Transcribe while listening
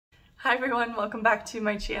Hi everyone, welcome back to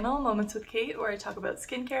my channel, Moments with Kate, where I talk about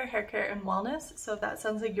skincare, hair care, and wellness. So if that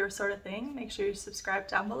sounds like your sort of thing, make sure you subscribe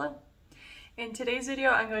down below. In today's video,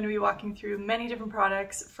 I'm going to be walking through many different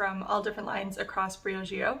products from all different lines across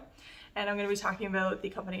Briogeo. And I'm going to be talking about the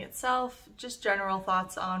company itself, just general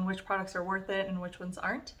thoughts on which products are worth it and which ones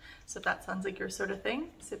aren't. So if that sounds like your sort of thing,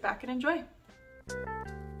 sit back and enjoy.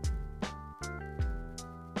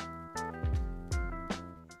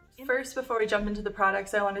 First, before we jump into the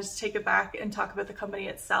products, I wanted to take it back and talk about the company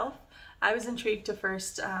itself. I was intrigued to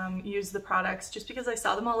first use the products just because I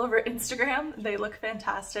saw them all over Instagram. They look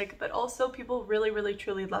fantastic, but also people really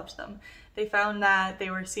truly loved them. They found that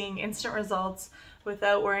they were seeing instant results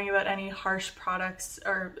without worrying about any harsh products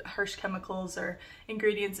or harsh chemicals or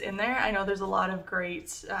ingredients in there. I know there's a lot of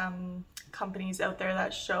great companies out there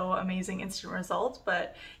that show amazing instant results,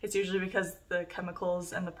 but it's usually because the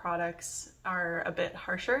chemicals and the products are a bit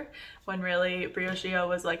harsher, when really Briogeo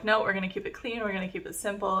was like, no, we're going to keep it clean, we're going to keep it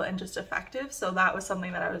simple and just effective. So that was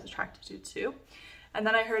something that I was attracted to too. And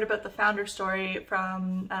then I heard about the founder story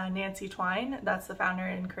from Nancy Twine. That's the founder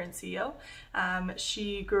and current CEO.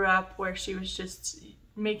 She grew up where she was just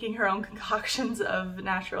making her own concoctions of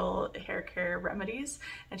natural hair care remedies,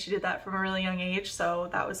 and she did that from a really young age. So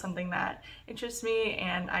that was something that interests me,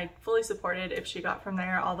 and I fully supported if she got from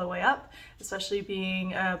there all the way up, especially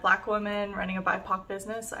being a Black woman running a BIPOC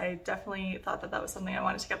business. I definitely thought that that was something I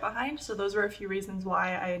wanted to get behind. So those were a few reasons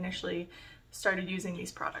why I initially started using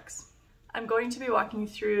these products. I'm going to be walking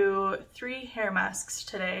through 3 hair masks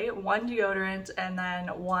today, 1 deodorant, and then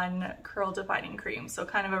 1 curl defining cream. So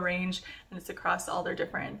kind of a range, and it's across all their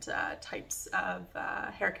different types of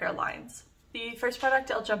hair care lines. The first product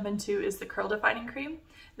I'll jump into is the curl defining cream.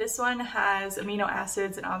 This one has amino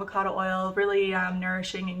acids and avocado oil, really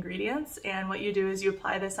nourishing ingredients. And what you do is you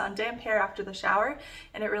apply this on damp hair after the shower,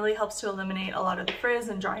 and it really helps to eliminate a lot of the frizz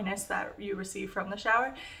and dryness that you receive from the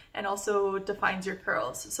shower, and also defines your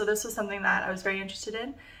curls. So this was something that I was very interested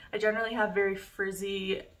in. I generally have very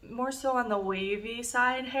frizzy, more so on the wavy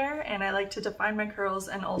side hair, and I like to define my curls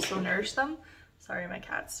and also nourish them. Sorry, my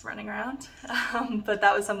cat's running around. But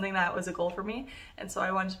that was something that was a goal for me, and so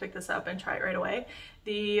I wanted to pick this up and try it right away.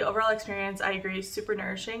 The overall experience, I agree, is super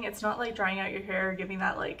nourishing. It's not like drying out your hair, giving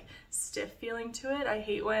that like stiff feeling to it. I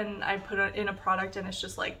hate when I put it in a product and it's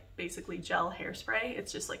just like basically gel hairspray.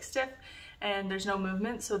 It's just like stiff and there's no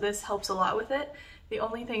movement, so this helps a lot with it. The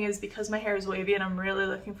only thing is, because my hair is wavy and I'm really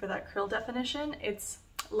looking for that curl definition, it's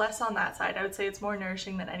less on that side. I would say it's more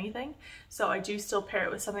nourishing than anything. So I do still pair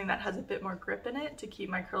it with something that has a bit more grip in it to keep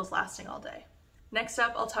my curls lasting all day. Next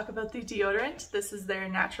up, I'll talk about the deodorant. This is their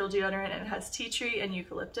natural deodorant, and it has tea tree and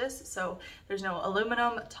eucalyptus. So there's no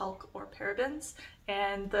aluminum, talc, or parabens.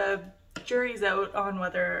 And the jury's out on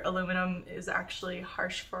whether aluminum is actually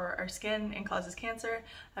harsh for our skin and causes cancer.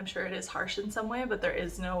 I'm sure it is harsh in some way, but there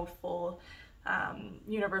is no full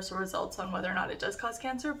universal results on whether or not it does cause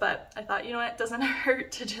cancer. But I thought, you know what, it doesn't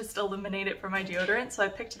hurt to just eliminate it from my deodorant, so I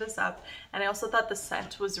picked this up. And I also thought the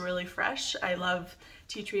scent was really fresh. I love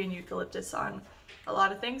tea tree and eucalyptus on a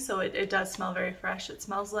lot of things, so it does smell very fresh. It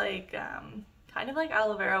smells like kind of like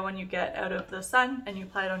aloe vera when you get out of the sun and you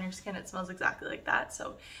apply it on your skin. It smells exactly like that,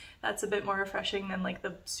 so that's a bit more refreshing than like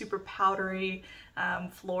the super powdery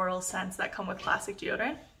floral scents that come with classic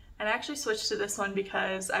deodorant. And I actually switched to this one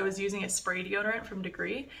because I was using a spray deodorant from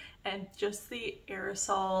Degree, and just the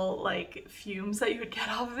aerosol like fumes that you would get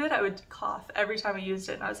off of it, I would cough every time I used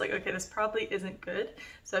it, and I was like, okay, this probably isn't good,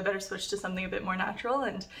 so I better switch to something a bit more natural.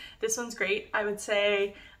 And this one's great. I would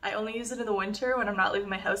say I only use it in the winter when I'm not leaving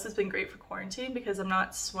my house. It's been great for quarantine because I'm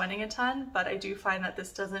not sweating a ton, but I do find that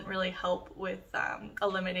this doesn't really help with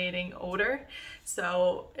eliminating odor.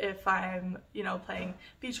 So if I'm, you know, playing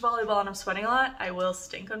beach volleyball and I'm sweating a lot, I will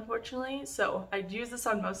stink, unfortunately. So I use this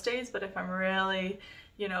on most days, but if I'm really,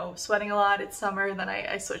 you know, sweating a lot, it's summer, then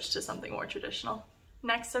I switch to something more traditional.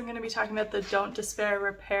 Next, I'm going to be talking about the Don't Despair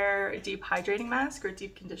Repair Deep Hydrating Mask, or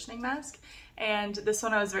Deep Conditioning Mask. And this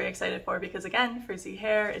one I was very excited for because, again, frizzy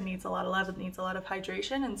hair, it needs a lot of love, it needs a lot of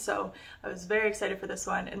hydration, and so I was very excited for this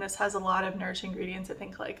one. And this has a lot of nourishing ingredients, I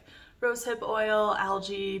think, like rosehip oil,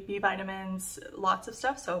 algae, B vitamins, lots of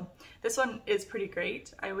stuff. So this one is pretty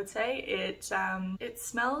great, I would say. It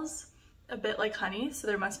smells a bit like honey, so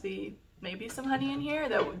there must be maybe some honey in here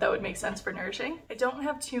that would make sense for nourishing. I don't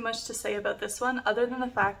have too much to say about this one other than the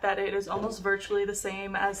fact that it is almost virtually the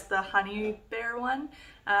same as the Honey Bear one.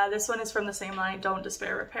 This one is from the same line, Don't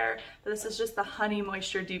Despair Repair, but this is just the Honey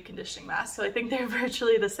Moisture Deep Conditioning Mask. So I think they're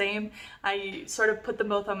virtually the same. I sort of put them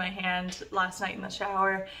both on my hand last night in the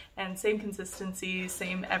shower, and same consistency,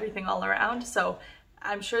 same everything all around. So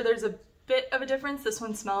I'm sure there's a bit of a difference. This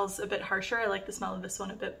one smells a bit harsher. I like the smell of this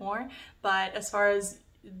one a bit more, but as far as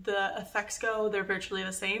the effects go, they're virtually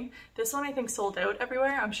the same. This one I think sold out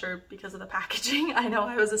everywhere, I'm sure because of the packaging. I know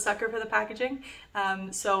I was a sucker for the packaging.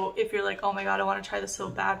 So if you're like, oh my god, I want to try this so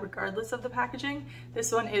bad regardless of the packaging,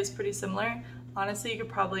 this one is pretty similar. Honestly, you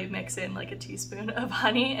could probably mix in like a teaspoon of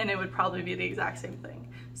honey and it would probably be the exact same thing.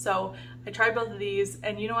 So I tried both of these,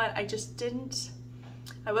 and you know what,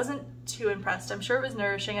 I wasn't too impressed. I'm sure it was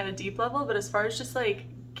nourishing at a deep level, but as far as just like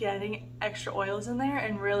getting extra oils in there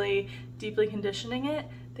and really deeply conditioning it,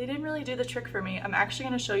 they didn't really do the trick for me. I'm actually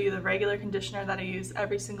going to show you the regular conditioner that I use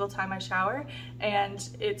every single time I shower, and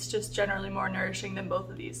it's just generally more nourishing than both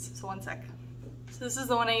of these. So one sec. So this is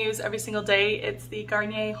the one I use every single day. It's the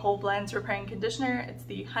Garnier Whole Blends Repairing Conditioner. It's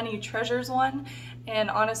the Honey Treasures one, and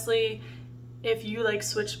honestly, if you like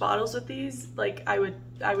switch bottles with these, like I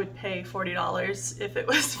would pay $40 if it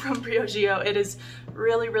was from Briogeo. It is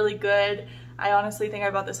really, really good. I honestly think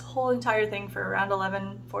I bought this whole entire thing for around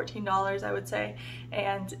 $11, $14, I would say.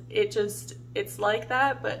 And it's like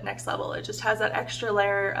that, but next level. It just has that extra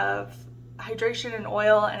layer of hydration and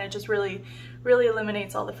oil, and it just really, really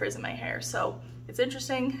eliminates all the frizz in my hair. So it's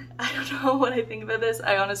interesting. I don't know what I think about this.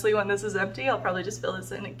 I honestly, when this is empty, I'll probably just fill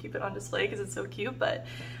this in and keep it on display because it's so cute, but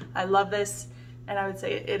I love this, and I would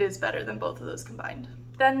say it is better than both of those combined.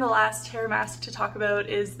 Then the last hair mask to talk about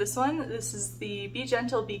is this one. This is the Be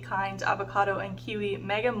Gentle, Be Kind Avocado and Kiwi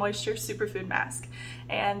Mega Moisture Superfood Mask.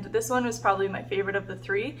 And this one was probably my favorite of the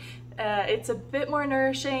three. It's a bit more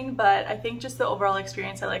nourishing, but I think just the overall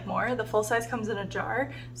experience I like more. The full size comes in a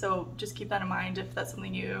jar, so just keep that in mind if that's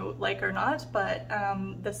something you like or not. But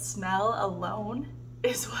the smell alone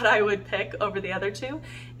is what I would pick over the other two.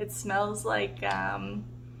 It smells like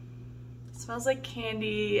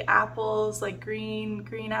candy, apples, like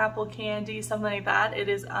green apple candy, something like that. It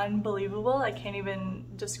is unbelievable. I can't even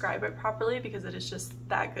describe it properly because it is just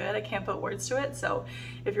that good. I can't put words to it. So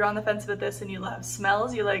if you're on the fence with this and you love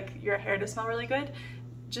smells, you like your hair to smell really good,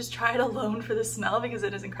 just try it alone for the smell because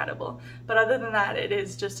it is incredible. But other than that, it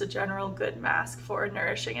is just a general good mask for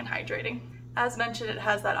nourishing and hydrating. As mentioned, it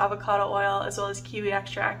has that avocado oil as well as kiwi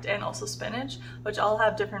extract and also spinach, which all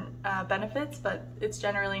have different benefits, but it's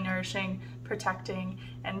generally nourishing, protecting,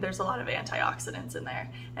 and there's a lot of antioxidants in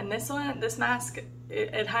there. And this mask,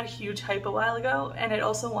 it had huge hype a while ago, and it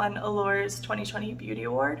also won Allure's 2020 Beauty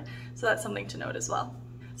Award, so that's something to note as well.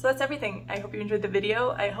 So that's everything. I hope you enjoyed the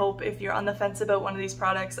video. I hope if you're on the fence about one of these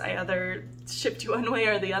products, I either shipped you one way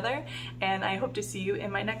or the other, and I hope to see you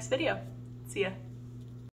in my next video. See ya.